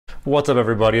What's up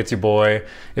everybody, it's your boy.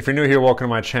 If you're new here, welcome to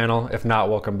my channel. If not,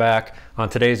 welcome back. On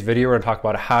today's video, we're gonna talk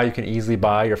about how you can easily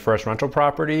buy your first rental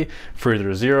property for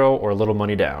either zero or a little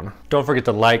money down. Don't forget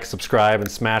to like, subscribe,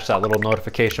 and smash that little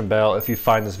notification bell if you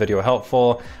find this video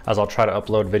helpful, as I'll try to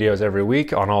upload videos every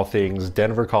week on all things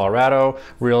Denver, Colorado,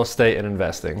 real estate, and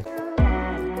investing.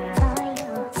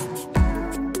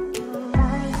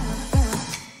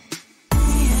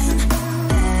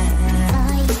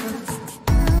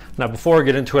 Now, before we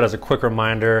get into it, as a quick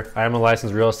reminder, I am a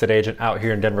licensed real estate agent out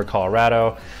here in Denver,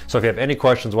 Colorado. So if you have any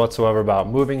questions whatsoever about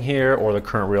moving here or the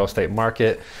current real estate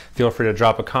market, feel free to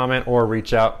drop a comment or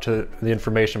reach out to the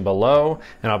information below,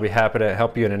 and I'll be happy to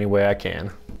help you in any way I can.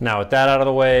 Now, with that out of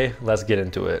the way, let's get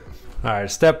into it. All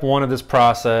right, step one of this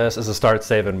process is to start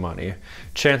saving money.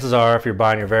 Chances are, if you're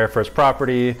buying your very first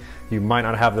property, you might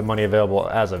not have the money available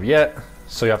as of yet,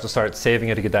 so you have to start saving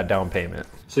it to get that down payment.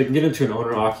 So you can get into an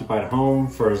owner-occupied home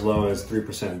for as low as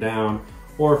 3% down,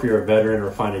 or if you're a veteran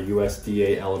or find a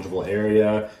USDA eligible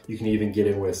area, you can even get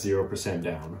in with 0%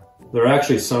 down. There are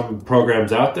actually some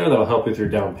programs out there that'll help with your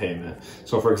down payment.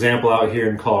 So for example, out here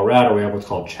in Colorado, we have what's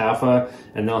called CHFA,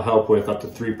 and they'll help with up to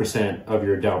 3% of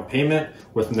your down payment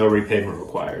with no repayment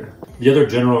required. The other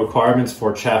general requirements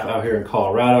for CHFA out here in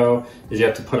Colorado is you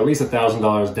have to put at least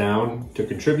 $1,000 down to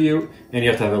contribute, and you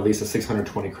have to have at least a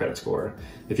 620 credit score.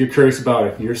 If you're curious about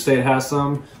if your state has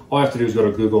some, all you have to do is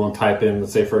go to Google and type in,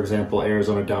 let's say for example,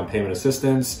 Arizona down payment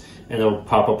assistance, and it'll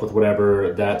pop up with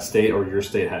whatever that state or your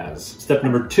state has. Step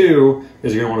number two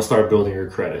is you're gonna wanna start building your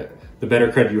credit. The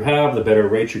better credit you have, the better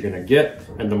rates you're gonna get,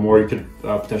 and the more you could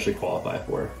potentially qualify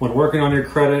for. When working on your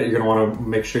credit, you're gonna wanna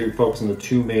make sure you focus on the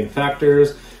two main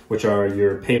factors, which are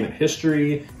your payment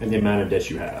history and the amount of debt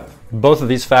you have. Both of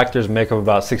these factors make up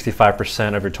about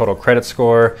 65% of your total credit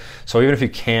score. So even if you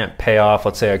can't pay off,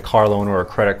 let's say a car loan or a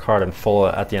credit card in full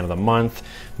at the end of the month,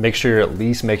 make sure you're at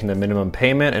least making the minimum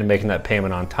payment and making that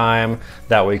payment on time.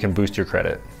 That way you can boost your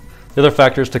credit. The other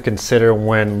factors to consider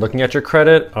when looking at your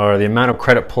credit are the amount of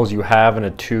credit pulls you have in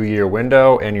a 2-year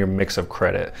window and your mix of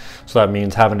credit. So that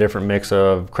means having a different mix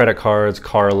of credit cards,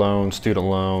 car loans, student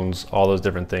loans, all those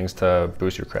different things to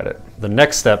boost your credit. The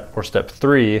next step, or step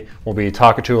 3, will be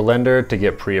talking to a lender to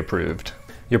get pre-approved.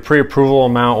 Your pre-approval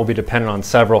amount will be dependent on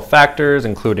several factors,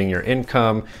 including your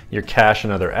income, your cash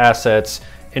and other assets,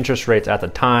 interest rates at the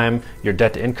time, your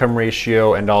debt to income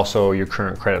ratio, and also your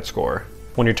current credit score.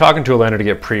 When you're talking to a lender to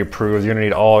get pre-approved, you're gonna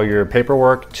need all your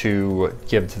paperwork to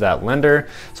give to that lender.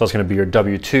 So it's gonna be your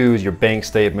W-2s, your bank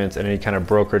statements, and any kind of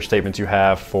brokerage statements you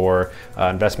have for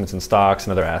investments in stocks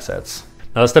and other assets.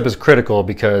 Now this step is critical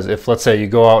because if, let's say, you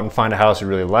go out and find a house you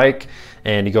really like,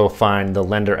 and you go find the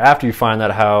lender after you find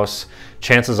that house,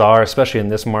 chances are, especially in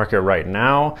this market right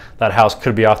now, that house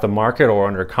could be off the market or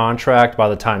under contract by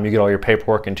the time you get all your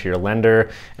paperwork into your lender,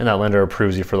 and that lender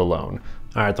approves you for the loan.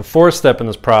 All right, the fourth step in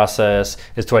this process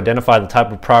is to identify the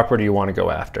type of property you want to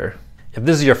go after. If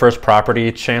this is your first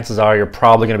property, chances are you're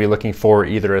probably going to be looking for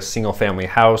either a single family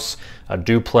house, a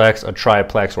duplex, a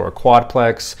triplex, or a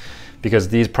quadplex, because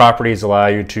these properties allow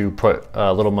you to put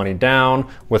a little money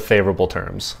down with favorable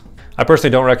terms. I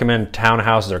personally don't recommend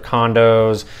townhouses or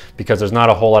condos because there's not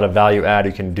a whole lot of value add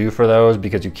you can do for those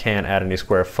because you can't add any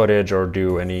square footage or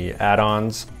do any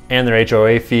add-ons. And their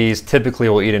HOA fees typically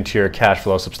will eat into your cash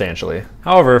flow substantially.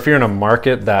 However, if you're in a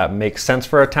market that makes sense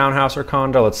for a townhouse or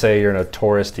condo, let's say you're in a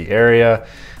touristy area,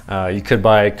 you could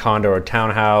buy a condo or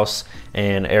townhouse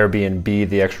and Airbnb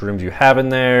the extra rooms you have in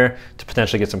there to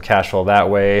potentially get some cash flow that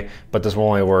way, but this will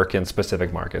only work in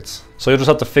specific markets. So you'll just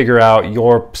have to figure out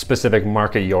your specific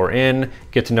market you're in,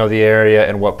 get to know the area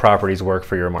and what properties work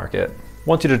for your market.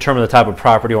 Once you determine the type of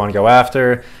property you want to go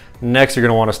after, next you're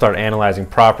going to want to start analyzing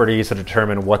properties to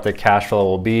determine what the cash flow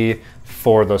will be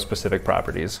for those specific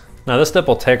properties. Now this step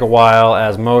will take a while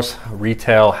as most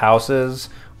retail houses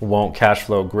won't cash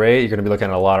flow great. You're going to be looking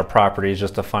at a lot of properties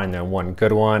just to find that one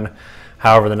good one.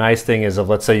 However, the nice thing is, if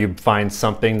let's say you find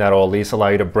something that will at least allow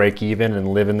you to break even and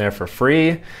live in there for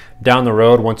free, down the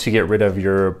road, once you get rid of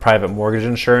your private mortgage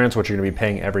insurance, which you're going to be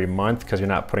paying every month because you're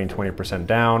not putting 20%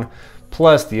 down,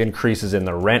 plus the increases in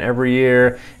the rent every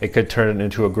year, it could turn it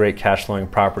into a great cash flowing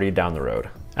property down the road.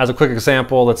 As a quick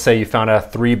example, let's say you found a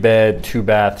 3-bed,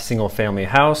 2-bath, single family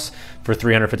house for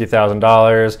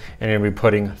 $350,000 and you're gonna be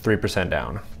putting 3%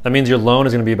 down. That means your loan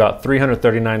is gonna be about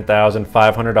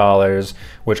 $339,500,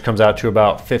 which comes out to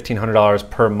about $1,500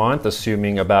 per month,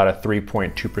 assuming about a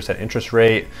 3.2% interest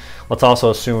rate. Let's also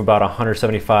assume about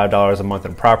 $175 a month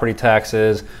in property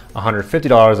taxes,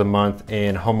 $150 a month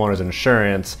in homeowners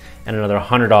insurance, and another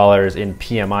 $100 in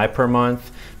PMI per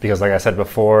month. because like I said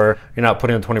before, you're not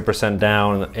putting the 20%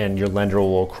 down and your lender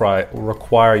will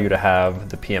require you to have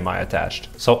the PMI attached.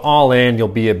 So all in, you'll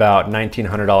be about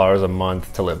 $1,900 a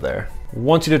month to live there.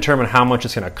 Once you determine how much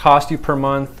it's gonna cost you per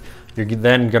month, you're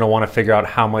then gonna wanna figure out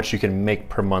how much you can make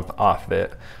per month off of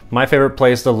it. My favorite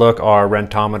place to look are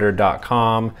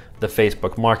rentometer.com, the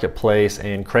Facebook Marketplace,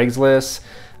 and Craigslist.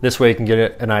 This way you can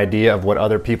get an idea of what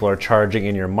other people are charging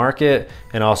in your market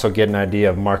and also get an idea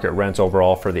of market rents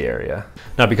overall for the area.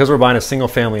 Now, because we're buying a single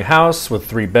family house with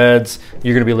 3 beds,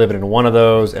 you're gonna be living in one of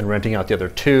those and renting out the other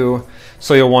 2.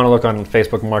 So you'll wanna look on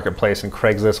Facebook Marketplace, and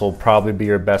Craigslist will probably be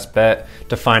your best bet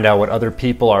to find out what other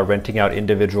people are renting out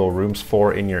individual rooms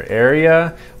for in your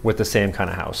area with the same kind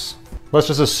of house. Let's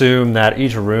just assume that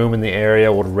each room in the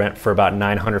area would rent for about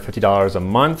 $950 a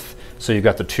month. So you've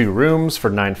got the 2 rooms for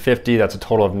 $950. That's a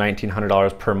total of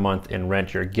 $1,900 per month in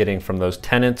rent you're getting from those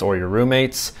tenants or your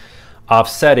roommates,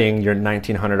 offsetting your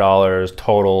 $1,900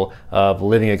 total of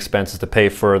living expenses to pay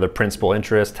for the principal,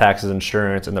 interest, taxes,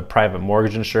 insurance, and the private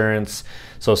mortgage insurance.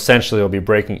 So essentially you'll be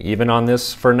breaking even on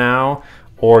this for now,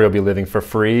 or you'll be living for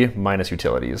free minus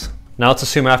utilities. Now let's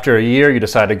assume after a year you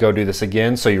decide to go do this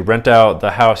again. So you rent out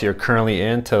the house you're currently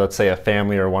in to, let's say, a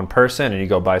family or one person, and you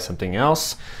go buy something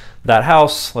else. That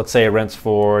house, let's say it rents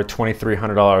for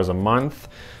 $2,300 a month.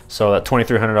 So that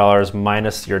 $2,300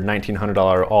 minus your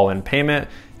 $1,900 all-in payment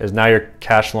is now you're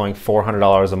cash flowing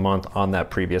 $400 a month on that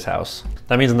previous house.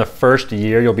 That means in the first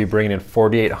year you'll be bringing in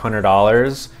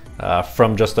 $4,800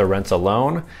 from just the rents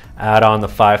alone. Add on the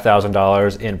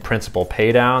 $5,000 in principal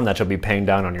pay down that you'll be paying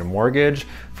down on your mortgage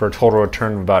for a total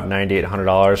return of about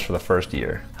 $9,800 for the first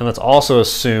year. And let's also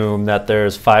assume that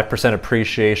there's 5%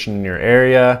 appreciation in your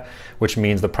area, which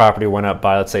means the property went up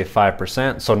by, let's say,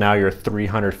 5%. So now your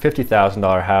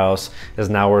 $350,000 house is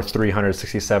now worth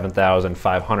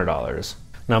 $367,500.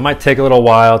 Now, it might take a little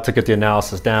while to get the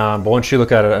analysis down, but once you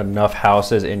look at enough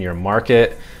houses in your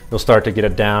market, you'll start to get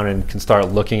it down and can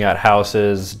start looking at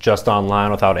houses just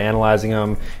online without analyzing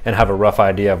them and have a rough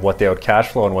idea of what they would cash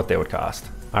flow and what they would cost.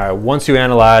 All right, once you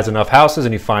analyze enough houses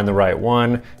and you find the right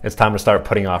one, it's time to start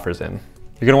putting offers in.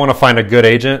 You're gonna wanna find a good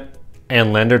agent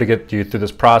and lender to get you through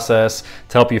this process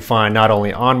to help you find not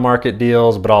only on-market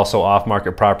deals, but also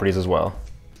off-market properties as well.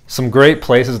 Some great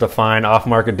places to find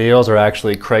off-market deals are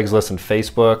actually Craigslist and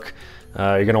Facebook.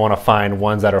 You're gonna wanna find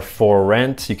ones that are for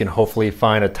rent. You can hopefully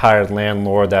find a tired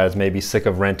landlord that is maybe sick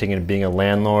of renting and being a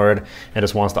landlord and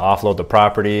just wants to offload the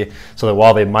property, so that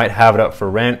while they might have it up for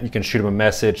rent, you can shoot them a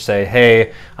message, say,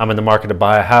 hey, I'm in the market to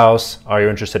buy a house. Are you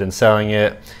interested in selling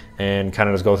it? And kind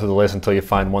of just go through the list until you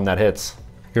find one that hits.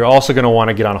 You're also gonna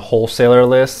wanna get on wholesaler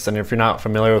lists. And if you're not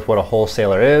familiar with what a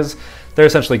wholesaler is, they're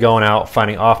essentially going out,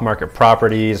 finding off-market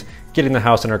properties, getting the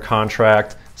house under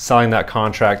contract, selling that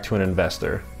contract to an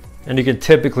investor. And you can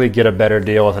typically get a better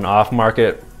deal with an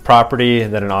off-market property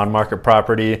than an on-market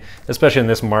property, especially in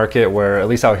this market where, at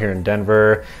least out here in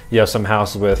Denver, you have some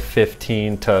houses with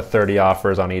 15 to 30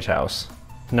 offers on each house.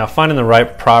 Now, finding the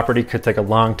right property could take a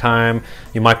long time.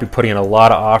 You might be putting in a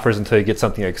lot of offers until you get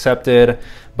something accepted,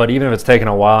 but even if it's taking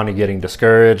a while and you're getting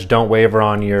discouraged, don't waver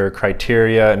on your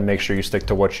criteria and make sure you stick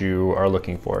to what you are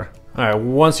looking for. All right,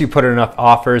 once you put in enough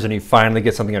offers and you finally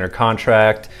get something under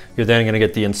contract, you're then gonna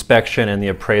get the inspection and the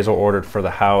appraisal ordered for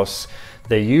the house.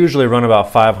 They usually run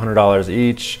about $500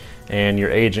 each, and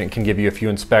your agent can give you a few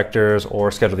inspectors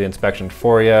or schedule the inspection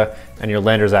for you, and your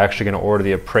lender is actually gonna order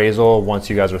the appraisal once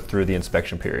you guys are through the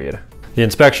inspection period. The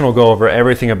inspection will go over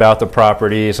everything about the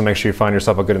property, so make sure you find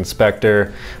yourself a good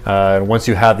inspector. Once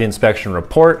you have the inspection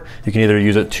report, you can either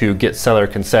use it to get seller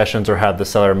concessions or have the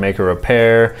seller make a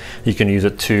repair. You can use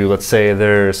it to, let's say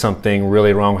there's something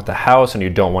really wrong with the house and you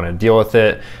don't want to deal with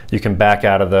it, you can back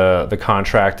out of the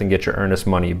contract and get your earnest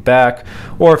money back.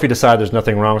 Or if you decide there's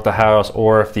nothing wrong with the house,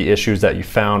 or if the issues that you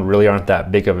found really aren't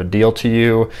that big of a deal to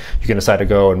you, you can decide to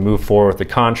go and move forward with the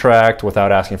contract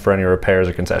without asking for any repairs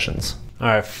or concessions. All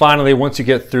right, finally, once you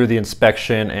get through the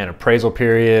inspection and appraisal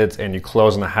periods and you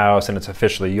close on the house and it's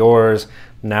officially yours,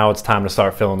 now it's time to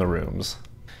start filling the rooms.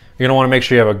 You're gonna wanna make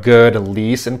sure you have a good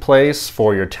lease in place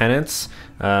for your tenants.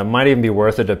 Might even be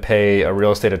worth it to pay a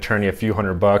real estate attorney a few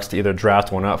 $100 to either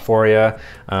draft one up for you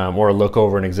or look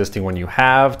over an existing one you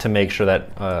have to make sure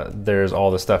that there's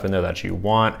all the stuff in there that you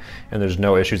want and there's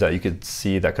no issues that you could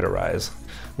see that could arise.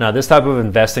 Now, this type of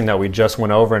investing that we just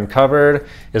went over and covered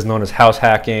is known as house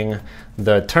hacking.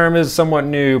 The term is somewhat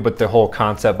new, but the whole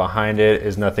concept behind it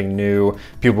is nothing new.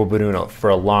 People have been doing it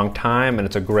for a long time, and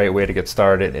it's a great way to get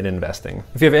started in investing.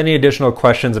 If you have any additional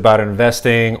questions about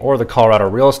investing or the Colorado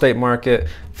real estate market,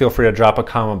 feel free to drop a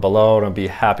comment below, and I'll be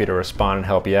happy to respond and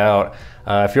help you out.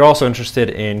 If you're also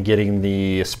interested in getting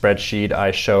the spreadsheet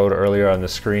I showed earlier on the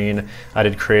screen, I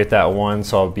did create that one,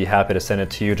 so I'll be happy to send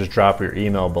it to you. Just drop your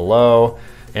email below.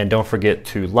 And don't forget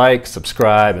to like,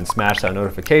 subscribe, and smash that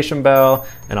notification bell,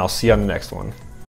 and I'll see you on the next one.